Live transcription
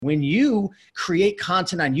When you create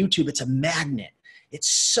content on YouTube, it's a magnet. It's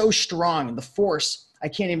so strong, and the force, I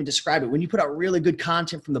can't even describe it. When you put out really good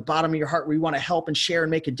content from the bottom of your heart where you want to help and share and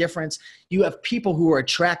make a difference, you have people who are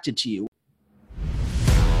attracted to you.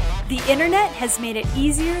 The internet has made it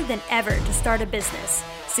easier than ever to start a business.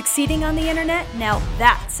 Succeeding on the internet, now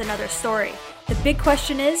that's another story. The big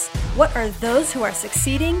question is, what are those who are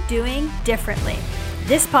succeeding doing differently?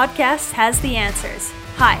 This podcast has the answers.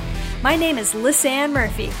 Hi, my name is Lisanne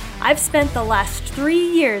Murphy. I've spent the last 3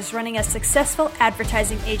 years running a successful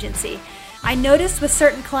advertising agency. I noticed with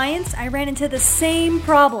certain clients, I ran into the same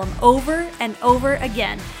problem over and over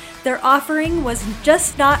again. Their offering was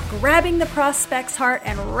just not grabbing the prospect's heart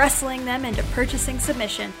and wrestling them into purchasing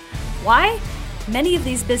submission. Why? Many of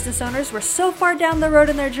these business owners were so far down the road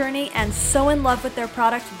in their journey and so in love with their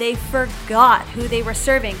product, they forgot who they were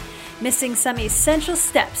serving, missing some essential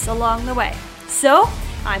steps along the way. So,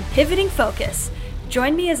 I'm pivoting focus.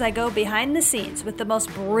 Join me as I go behind the scenes with the most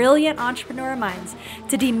brilliant entrepreneur minds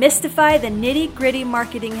to demystify the nitty-gritty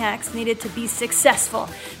marketing hacks needed to be successful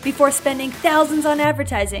before spending thousands on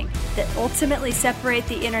advertising that ultimately separate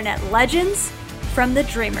the internet legends from the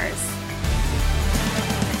dreamers.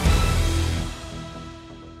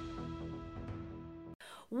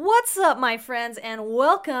 What's up, my friends, and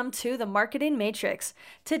welcome to the Marketing Matrix.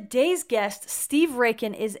 Today's guest, Steve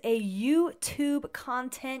Raiken, is a YouTube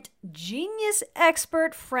content genius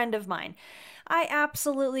expert friend of mine. I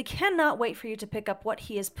absolutely cannot wait for you to pick up what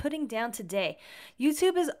he is putting down today.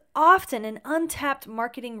 YouTube is often an untapped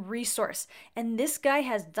marketing resource, and this guy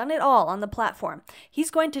has done it all on the platform.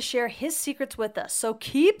 He's going to share his secrets with us, so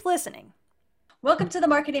keep listening. Welcome to the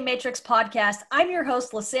Marketing Matrix podcast. I'm your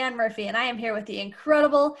host, Lisanne Murphy, and I am here with the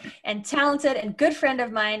incredible and talented and good friend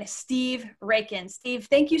of mine, Steve Raiken. Steve,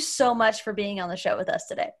 thank you so much for being on the show with us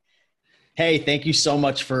today. Hey, thank you so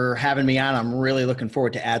much for having me on. I'm really looking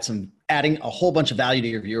forward to adding a whole bunch of value to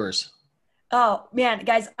your viewers. Oh man,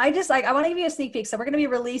 guys, I want to give you a sneak peek. So we're going to be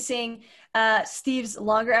releasing Steve's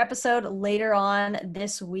longer episode later on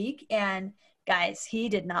this week, and guys, he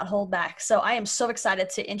did not hold back. So I am so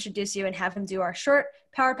excited to introduce you and have him do our short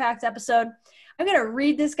Power Packed episode. I'm going to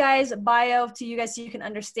read this guy's bio to you guys so you can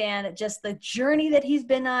understand just the journey that he's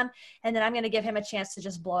been on. And then I'm going to give him a chance to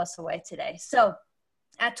just blow us away today. So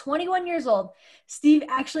at 21 years old, Steve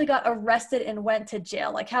actually got arrested and went to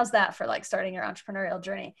jail. Like, how's that for like starting your entrepreneurial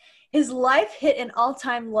journey? His life hit an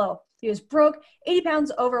all-time low. He was broke, 80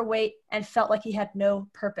 pounds overweight, and felt like he had no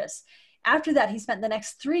purpose. After that, he spent the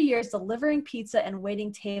next 3 years delivering pizza and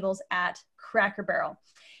waiting tables at Cracker Barrel.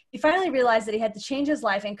 He finally realized that he had to change his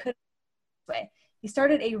life and couldn't do it this way. He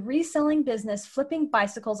started a reselling business, flipping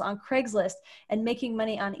bicycles on Craigslist and making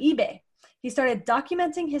money on eBay. He started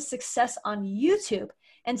documenting his success on YouTube,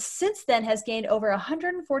 and since then has gained over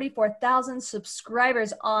 144,000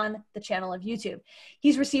 subscribers on the channel of YouTube.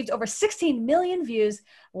 He's received over 16 million views,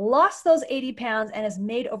 lost those 80 pounds, and has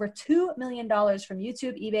made over $2 million from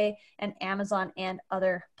YouTube, eBay, and Amazon, and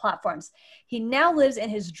other platforms. He now lives in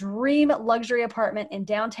his dream luxury apartment in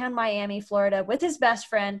downtown Miami, Florida, with his best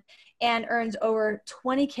friend, and earns over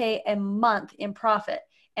 $20K a month in profit.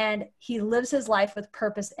 And he lives his life with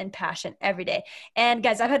purpose and passion every day. And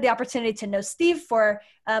guys, I've had the opportunity to know Steve for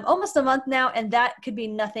almost a month now, and that could be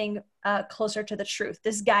nothing closer to the truth.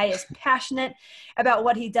 This guy is passionate about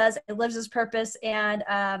what he does. He lives his purpose. And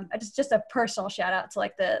just a personal shout out to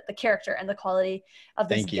like the character and the quality of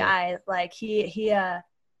this guy. Like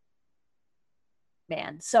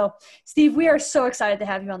man. So Steve, we are so excited to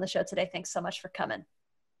have you on the show today. Thanks so much for coming.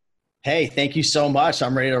 Hey, thank you so much.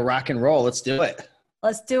 I'm ready to rock and roll. Let's do it.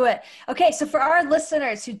 Let's do it. Okay, so for our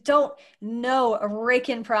listeners who don't know Rake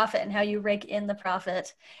in Profit and how you rake in the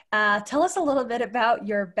profit, tell us a little bit about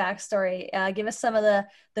your backstory. Give us some of the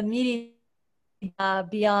meaty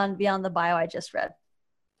beyond the bio I just read.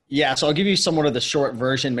 Yeah, so I'll give you somewhat of the short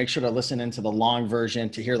version. Make sure to listen into the long version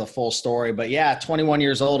to hear the full story. But yeah, 21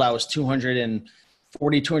 years old, I was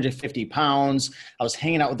 250 pounds. I was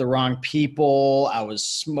hanging out with the wrong people. I was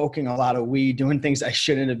smoking a lot of weed, doing things I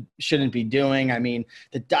shouldn't be doing. I mean,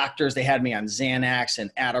 the doctors, they had me on Xanax and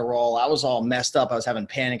Adderall. I was all messed up. I was having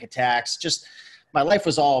panic attacks. Just my life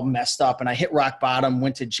was all messed up, and I hit rock bottom,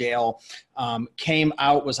 went to jail, came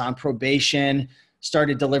out, was on probation,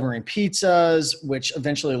 started delivering pizzas, which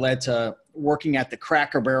eventually led to working at the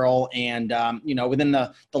Cracker Barrel. And, within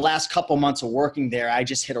the last couple months of working there, I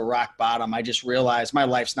just hit a rock bottom. I just realized my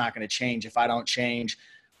life's not going to change if I don't change.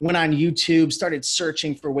 Went on YouTube, started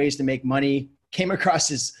searching for ways to make money, came across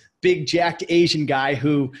this big jacked Asian guy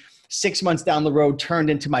who 6 months down the road turned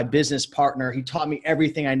into my business partner. He taught me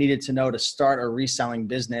everything I needed to know to start a reselling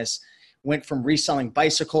business. went from reselling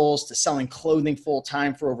bicycles to selling clothing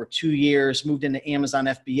full-time for over 2 years, moved into Amazon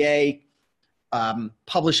FBA,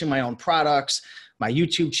 publishing my own products, my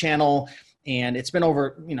YouTube channel. And it's been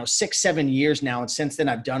over, 6-7 years now. And since then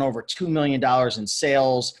I've done over $2 million in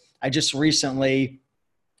sales. I just recently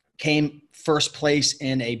came first place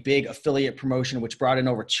in a big affiliate promotion, which brought in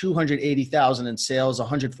over 280,000 in sales,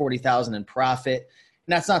 140,000 in profit.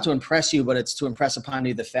 And that's not to impress you, but it's to impress upon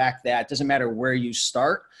you the fact that it doesn't matter where you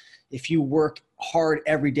start. If you work hard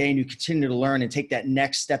every day and you continue to learn and take that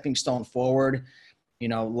next stepping stone forward,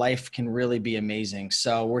 life can really be amazing.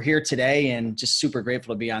 So we're here today and just super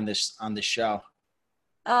grateful to be on this show.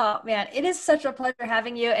 Oh man, it is such a pleasure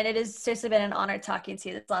having you. And it has seriously been an honor talking to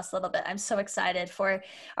you this last little bit. I'm so excited for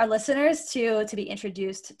our listeners to be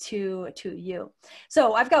introduced to you.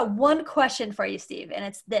 So I've got one question for you, Steve, and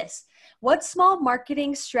it's this. What small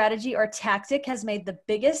marketing strategy or tactic has made the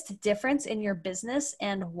biggest difference in your business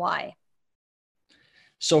and why?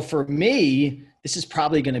 So for me, this is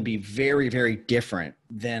probably going to be very, very different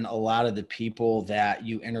than a lot of the people that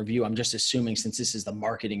you interview. I'm just assuming since this is the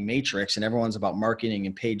marketing matrix and everyone's about marketing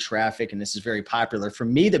and paid traffic, and this is very popular. For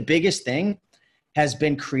me, the biggest thing has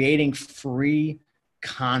been creating free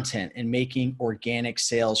content and making organic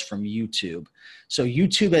sales from YouTube. So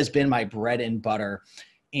YouTube has been my bread and butter.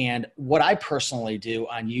 And what I personally do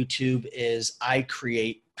on YouTube is I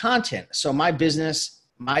create content. So my business,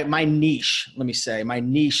 my niche, my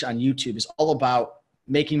niche on YouTube is all about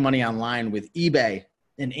making money online with eBay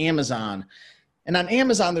and Amazon. And on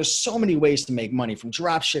Amazon, there's so many ways to make money, from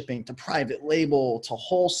drop shipping to private label to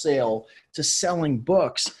wholesale to selling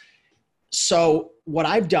books. So what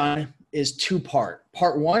I've done is two-part.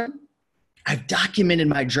 Part one, I've documented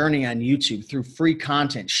my journey on YouTube through free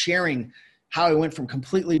content, sharing how I went from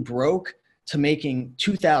completely broke to making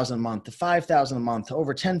 $2,000 a month to $5,000 a month to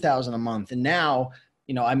over $10,000 a month. And now,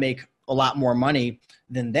 I make a lot more money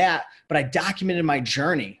than that, but I documented my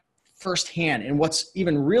journey firsthand. And what's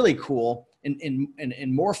even really cool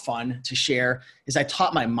and more fun to share is I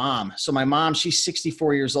taught my mom. So my mom, she's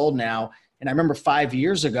 64 years old now. And I remember 5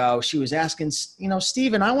 years ago, she was asking,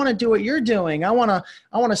 Steven, I want to do what you're doing. I want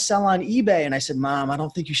to sell on eBay. And I said, Mom, I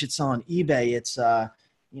don't think you should sell on eBay. It's,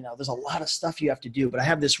 there's a lot of stuff you have to do, but I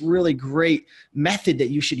have this really great method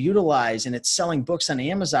that you should utilize, and it's selling books on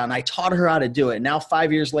Amazon. I taught her how to do it. Now,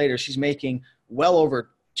 5 years later, she's making well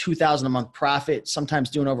over $2,000 a month profit, sometimes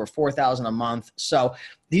doing over $4,000 a month. So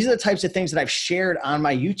these are the types of things that I've shared on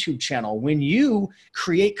my YouTube channel. When you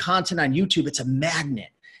create content on YouTube, it's a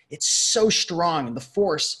magnet. It's so strong, and the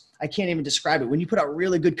force, I can't even describe it. When you put out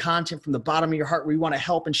really good content from the bottom of your heart where you want to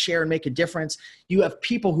help and share and make a difference, you have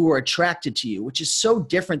people who are attracted to you, which is so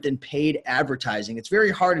different than paid advertising. It's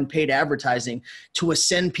very hard in paid advertising to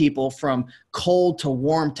ascend people from cold to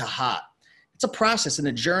warm to hot. It's a process and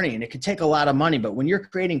a journey, and it can take a lot of money. But when you're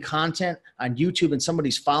creating content on YouTube and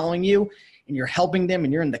somebody's following you and you're helping them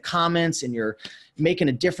and you're in the comments and you're making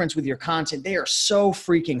a difference with your content, they are so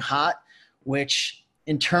freaking hot, which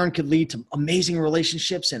in turn could lead to amazing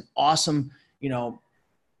relationships and awesome,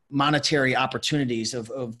 monetary opportunities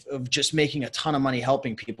of just making a ton of money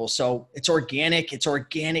helping people. So it's organic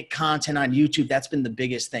content on YouTube. That's been the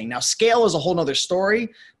biggest thing. Now scale is a whole nother story,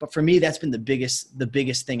 but for me, that's been the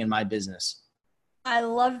biggest thing in my business. I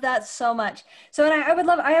love that so much. So, and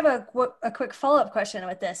I have a quick follow-up question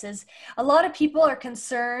with this is a lot of people are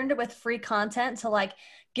concerned with free content to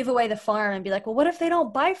give away the farm and be like, well, what if they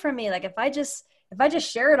don't buy from me? If I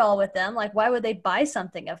just share it all with them, why would they buy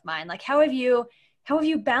something of mine? How have you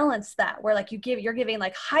balanced that where you're giving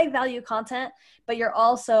high value content, but you're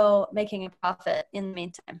also making a profit in the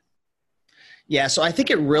meantime? Yeah. So I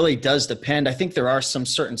think it really does depend. I think there are some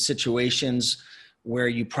certain situations where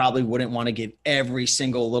you probably wouldn't want to give every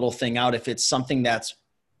single little thing out if it's something that's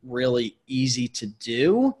really easy to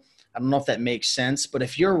do. I don't know if that makes sense, but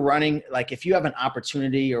if you're running, if you have an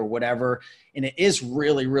opportunity or whatever, and it is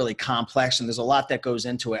really, really complex and there's a lot that goes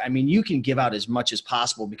into it, you can give out as much as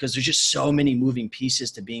possible because there's just so many moving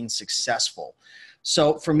pieces to being successful.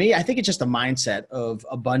 So for me, I think it's just a mindset of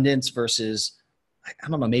abundance versus, I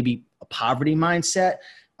don't know, maybe a poverty mindset.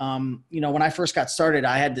 When I first got started,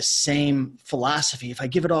 I had the same philosophy. If I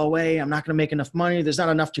give it all away, I'm not going to make enough money. There's not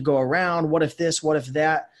enough to go around. What if this? What if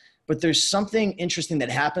that? But there's something interesting that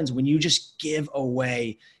happens when you just give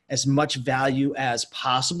away as much value as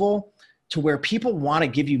possible to where people want to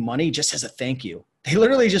give you money just as a thank you. They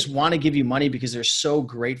literally just want to give you money because they're so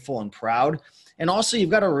grateful and proud. And also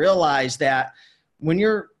you've got to realize that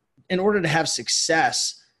in order to have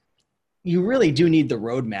success, you really do need the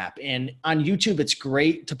roadmap. And on YouTube, it's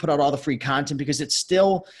great to put out all the free content because it's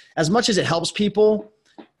still, as much as it helps people,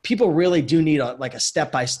 people really do need like a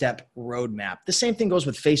step-by-step roadmap. The same thing goes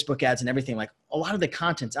with Facebook ads and everything. Like a lot of the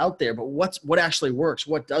content's out there, but what actually works,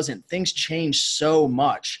 what doesn't? Things change so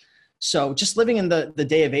much. So just living in the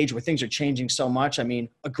day of age where things are changing so much, I mean,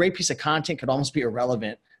 a great piece of content could almost be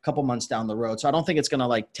irrelevant a couple months down the road. So I don't think it's going to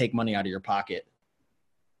like take money out of your pocket.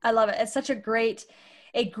 I love it. It's such a great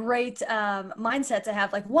mindset to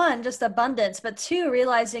have. Like, one, just abundance, but two,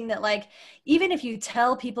 realizing that like, even if you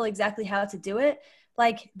tell people exactly how to do it,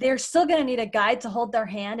 like they're still going to need a guide to hold their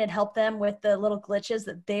hand and help them with the little glitches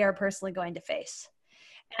that they are personally going to face.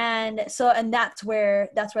 And so, and that's where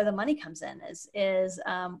the money comes in is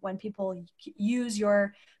when people use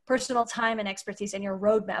your personal time and expertise and your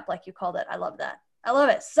roadmap, like you called it. I love that. I love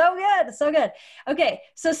it. So good. So good. Okay.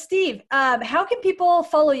 So Steve, how can people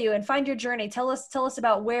follow you and find your journey? Tell us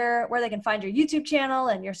about where they can find your YouTube channel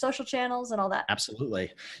and your social channels and all that.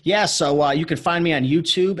 Absolutely. Yeah. So you can find me on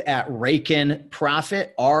YouTube at Raiken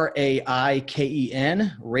Profit,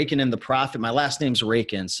 Raiken, Raiken in the Profit. My last name's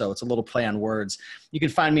Raiken, so it's a little play on words. You can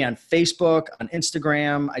find me on Facebook, on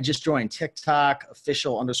Instagram. I just joined TikTok,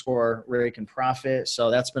 official_ Raiken Profit. So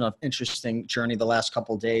that's been an interesting journey the last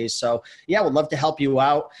couple of days. So yeah, would love to help you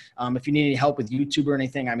out. If you need any help with YouTube or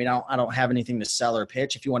anything, I mean, I don't have anything to sell or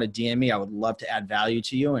pitch. If you want to DM me, I would love to add value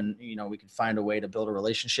to you, and we can find a way to build a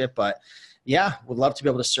relationship. But yeah, would love to be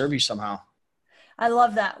able to serve you somehow. I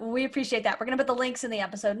love that. We appreciate that. We're going to put the links in the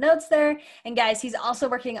episode notes there. And guys, he's also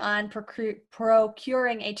working on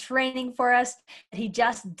procuring a training for us that he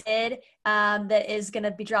just did that is going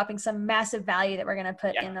to be dropping some massive value that we're going to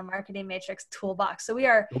put in the Marketing Matrix toolbox. So we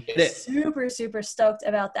are super, super stoked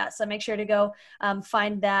about that. So make sure to go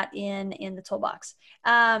find that in the toolbox.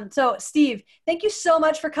 So Steve, thank you so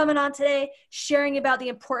much for coming on today, sharing about the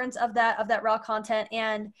importance of that raw content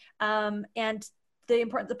and the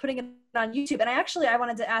importance of putting it on YouTube. And I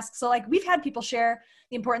wanted to ask, so like we've had people share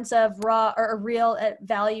the importance of raw or real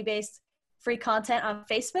value-based free content on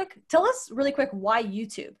Facebook. Tell us really quick why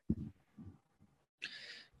YouTube.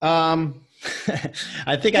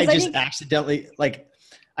 I think accidentally, like,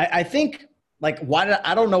 I think like,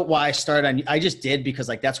 I don't know why I started I just did because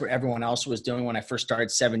like, that's what everyone else was doing when I first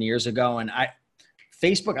started 7 years ago. And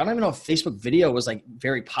Facebook, I don't even know if Facebook video was like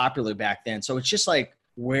very popular back then. So it's just like,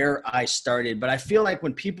 where I started. But I feel like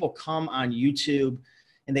when people come on YouTube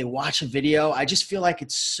and they watch a video, I just feel like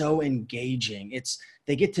it's so engaging.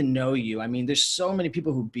 They get to know you. I mean, there's so many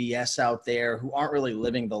people who BS out there who aren't really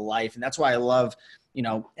living the life. And that's why I love,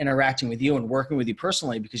 interacting with you and working with you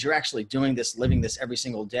personally, because you're actually doing this, living this every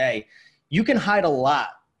single day. You can hide a lot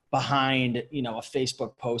behind, a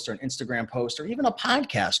Facebook post or an Instagram post or even a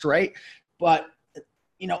podcast, right? But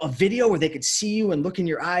a video where they could see you and look in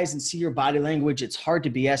your eyes and see your body language, it's hard to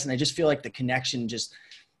BS. And I just feel like the connection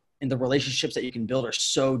and the relationships that you can build are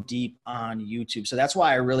so deep on YouTube. So that's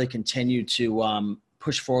why I really continue to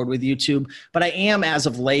push forward with YouTube. But I am, as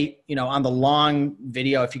of late, on the long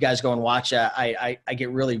video, if you guys go and watch it, I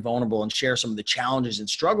get really vulnerable and share some of the challenges and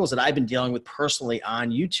struggles that I've been dealing with personally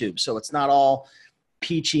on YouTube. So it's not all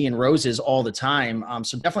peachy and roses all the time.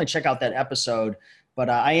 So definitely check out that episode. But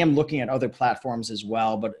I am looking at other platforms as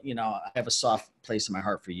well. But, I have a soft place in my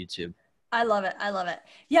heart for YouTube. I love it. I love it.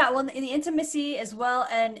 Yeah. Well, in the intimacy as well.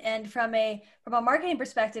 And from a marketing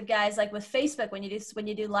perspective, guys, like with Facebook, when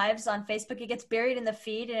you do lives on Facebook, it gets buried in the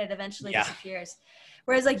feed and it eventually disappears.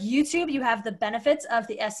 Whereas like YouTube, you have the benefits of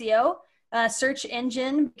the SEO search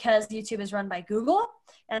engine because YouTube is run by Google.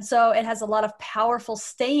 And so it has a lot of powerful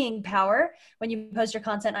staying power when you post your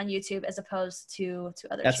content on YouTube as opposed to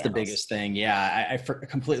other channels. That's the biggest thing. Yeah. I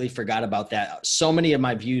completely forgot about that. So many of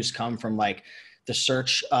my views come from like the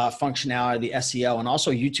search functionality, the SEO, and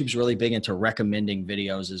also YouTube's really big into recommending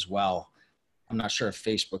videos as well. I'm not sure if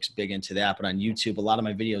Facebook's big into that, but on YouTube, a lot of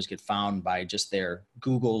my videos get found by just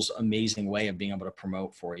Google's amazing way of being able to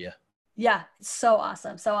promote for you. Yeah, so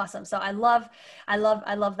awesome. So awesome. So I love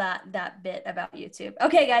that bit about YouTube.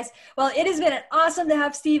 Okay, guys. Well, it has been awesome to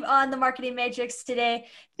have Steve on the Marketing Matrix today.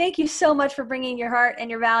 Thank you so much for bringing your heart and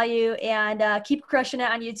your value, and keep crushing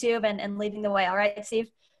it on YouTube and leading the way. All right,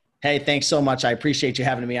 Steve? Hey, thanks so much. I appreciate you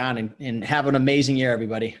having me on, and have an amazing year,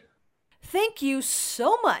 everybody. Thank you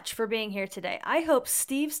so much for being here today. I hope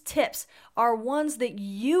Steve's tips are ones that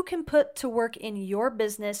you can put to work in your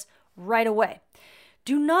business right away.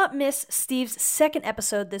 Do not miss Steve's second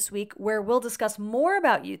episode this week, where we'll discuss more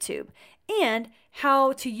about YouTube and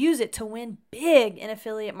how to use it to win big in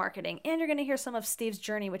affiliate marketing. And you're going to hear some of Steve's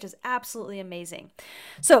journey, which is absolutely amazing.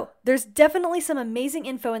 So there's definitely some amazing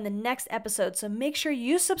info in the next episode, so make sure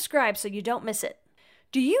you subscribe so you don't miss it.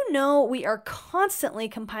 Do you know we are constantly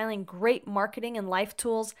compiling great marketing and life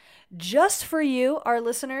tools just for you, our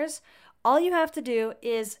listeners? All you have to do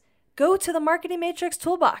is go to the Marketing Matrix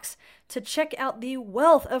Toolbox to check out the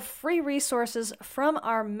wealth of free resources from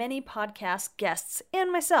our many podcast guests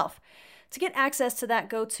and myself. To get access to that,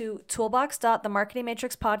 go to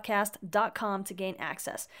toolbox.themarketingmatrixpodcast.com to gain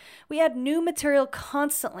access. We add new material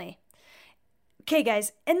constantly. Okay,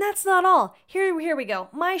 guys, and that's not all. Here we go.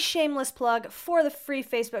 My shameless plug for the free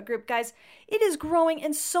Facebook group. Guys, it is growing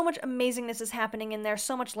and so much amazingness is happening in there.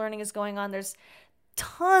 So much learning is going on. There's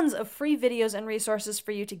tons of free videos and resources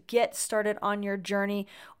for you to get started on your journey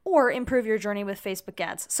or improve your journey with Facebook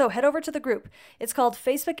ads. So head over to the group. It's called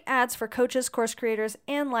Facebook Ads for Coaches, Course Creators,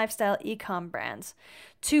 and Lifestyle Ecom Brands.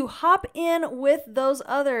 To hop in with those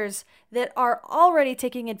others that are already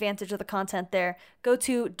taking advantage of the content there, go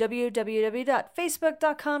to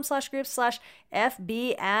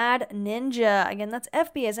www.facebook.com/groups/FBAdNinja. Again, that's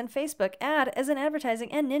FB as in Facebook, ad as in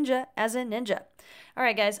advertising, and ninja as in ninja. All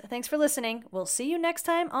right, guys, thanks for listening. We'll see you next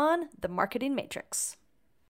time on The Marketing Matrix.